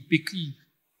of big E.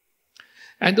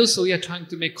 And also we are trying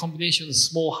to make combination of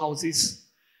small houses,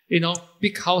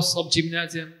 big house of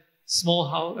gymnasium, small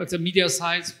house, the medium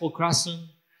size for classroom,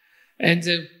 and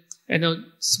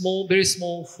small, very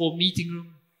small for meeting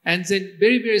room, and then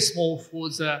very, very small for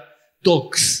the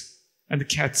dogs and the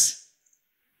cats.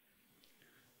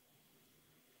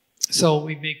 So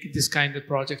we make this kind of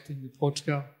project in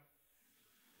Portugal.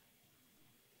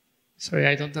 Sorry,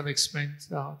 I don't have time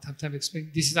to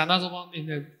explain. This is another one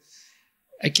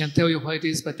I can tell you what it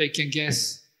is, but I can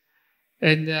guess.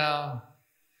 And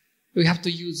we have to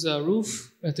use a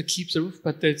roof. We have to keep the roof,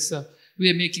 but we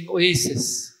are making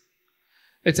oasis.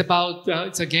 It's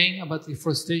again about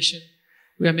reforestation.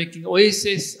 We are making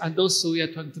oasis, and also we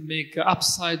are trying to make an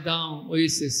upside down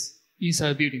oasis inside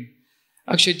a building.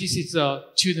 Actually, this is a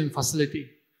student facility.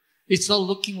 It's not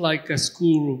looking like a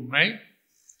schoolroom, right?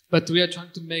 But we are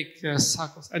trying to make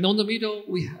circles. And on the middle,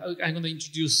 I'm going to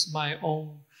introduce my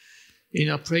own,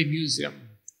 play museum.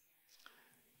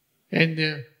 And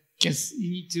you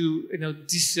need to,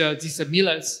 these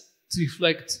mirrors to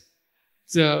reflect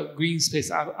the green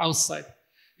space outside.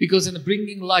 Because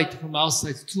bringing light from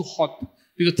outside is too hot.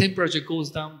 Because temperature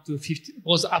goes up to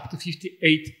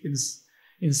 58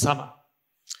 in summer.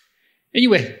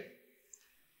 Anyway,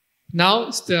 now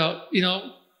it's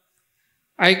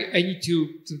I need to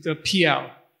the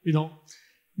PL,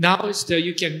 Now it's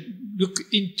you can look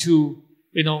into,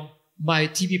 my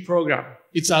TV program.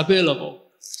 It's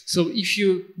available. So if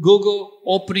you Google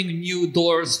opening new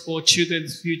doors for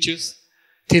children's futures,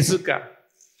 Tezuka,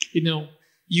 you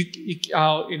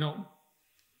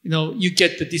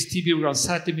get this TV program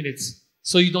 30 minutes.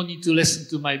 So you don't need to listen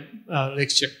to my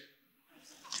lecture.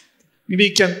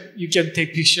 Maybe you can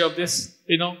take picture of this,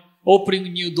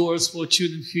 opening new doors for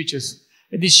children's futures.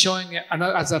 And it's showing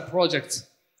as a project,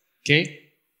 okay?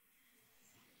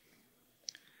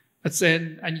 But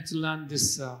then I need to learn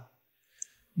this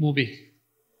movie.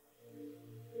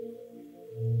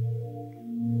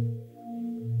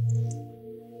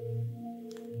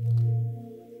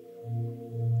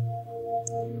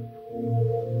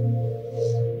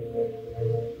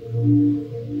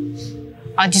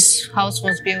 This house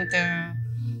was built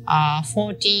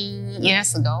 14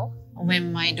 years ago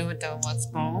when my daughter was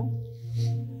born.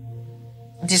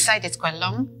 This side is quite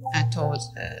long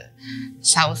towards the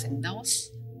south and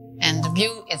north, and the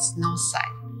view is north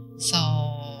side.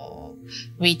 So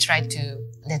we try to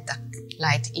let the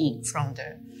light in from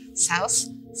the south.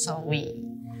 So we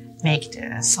make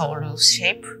the solar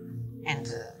shape, and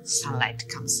the sunlight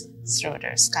comes through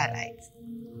the skylight.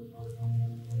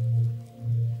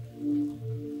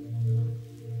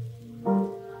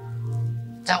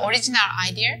 The original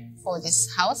idea for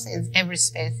this house is every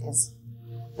space is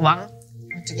one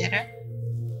together.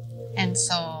 And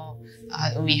so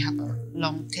we have a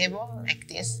long table like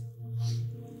this.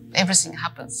 Everything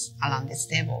happens around this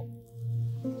table.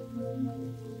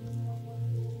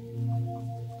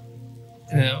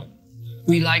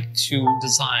 We like to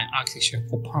design architecture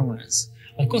for permanence.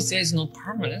 Of course, there is no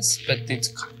permanence, but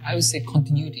it's, I would say,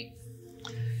 continuity.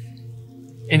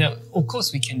 Of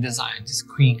course, we can design this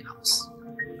greenhouse.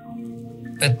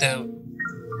 But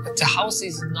the house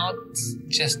is not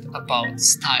just about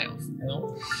style,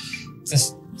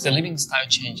 the living style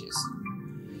changes.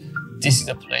 This is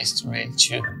a place to raise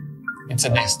children. It's a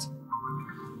nest,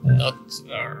 not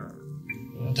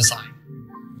design.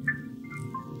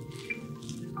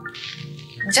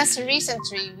 Just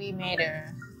recently, we made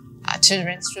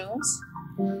children's rooms.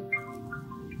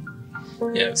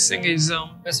 Yeah, the thing is,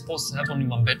 we're supposed to have only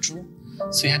one bedroom,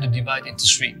 so you had to divide into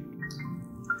three.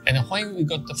 And when we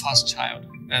got the first child,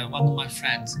 one of my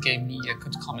friends gave me a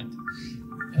good comment.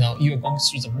 You are going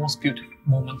through the most beautiful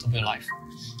moment of your life.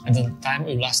 And the time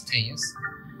will last 10 years.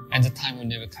 And the time will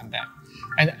never come back.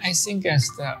 And I think as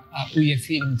we are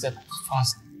feeling that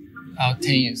first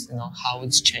 10 years, how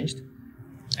it's changed.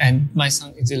 And my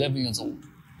son is 11 years old.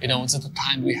 It's at the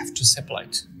time we have to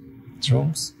separate the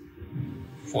rooms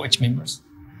for each members.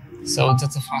 So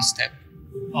that's the first step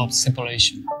of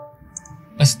separation.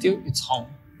 But still, it's home.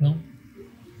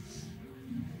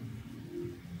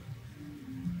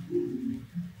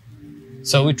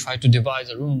 So we try to divide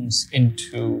the rooms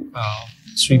into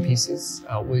three pieces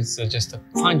with just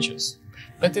furnitures.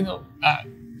 But there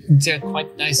are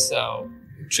quite nice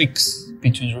tricks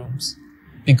between rooms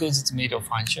because it's made of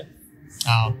furniture.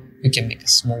 We can make a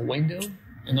small window,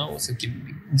 so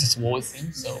just wall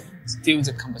thing. So still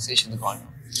the conversation is going on.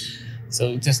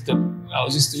 So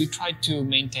we try to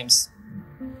maintain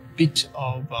bit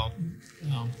of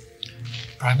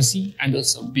privacy and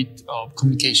also a bit of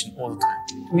communication all the time.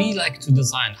 We like to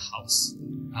design a house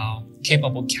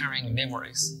capable of carrying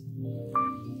memories.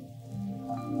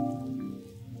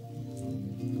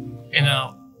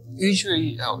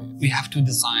 Usually we have to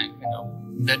design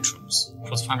bedrooms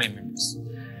for family members,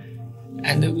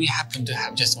 and we happen to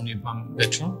have just only one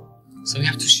bedroom, so we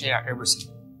have to share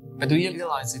everything. But we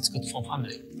realize it's good for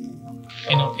family.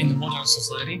 In the modern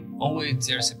society, always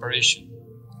there's separation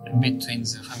between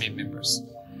the family members.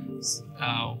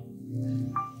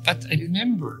 But I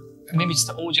remember, maybe it's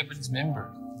the old Japanese member,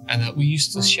 and we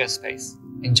used to share space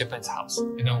in Japanese house.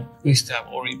 We used to have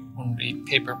only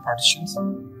paper partitions,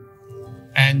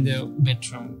 and the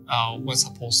bedroom was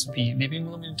supposed to be living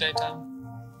room in daytime,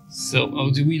 So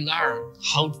we learn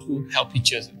how to help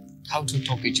each other, how to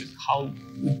talk each other,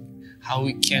 how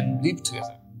we can live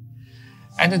together.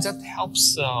 And that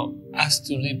helps us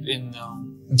to live in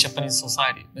Japanese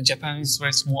society. Japan is a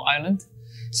very small island,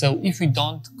 so if we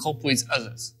don't cope with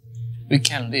others, we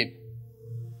can't live.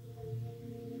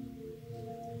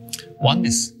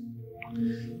 Oneness.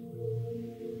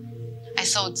 I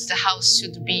thought the house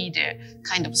should be the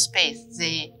kind of space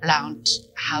they learned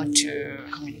how to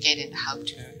communicate and how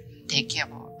to take care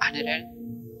of another.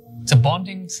 The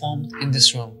bonding formed in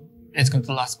this room is going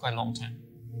to last quite a long time.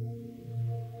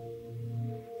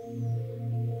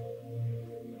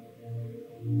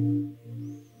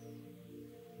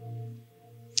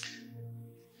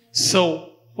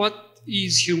 So, what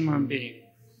is human being?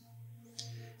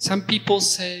 Some people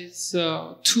say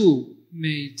tool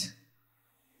made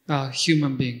a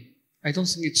human being. I don't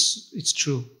think it's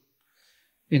true.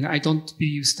 I don't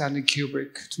believe Stanley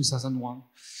Kubrick, 2001.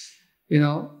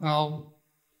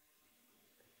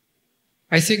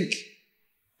 I think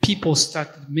people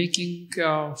started making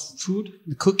food,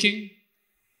 cooking,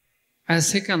 and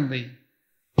secondly,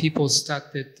 people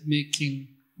started making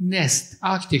nest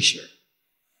architecture.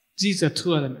 These are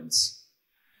two elements.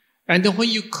 And then when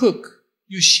you cook,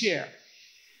 you share.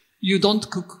 You don't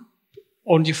cook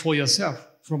only for yourself,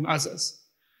 from others.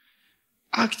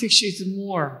 Architecture is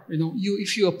more,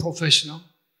 if you're a professional,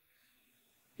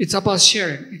 it's about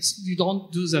sharing. You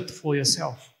don't do that for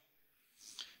yourself.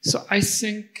 So I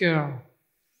think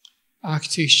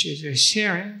architecture is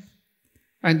sharing.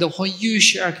 And when you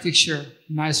share architecture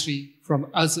nicely from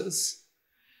others,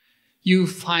 you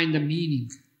find the meaning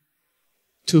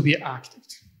to be an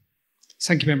architect.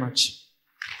 Thank you very much.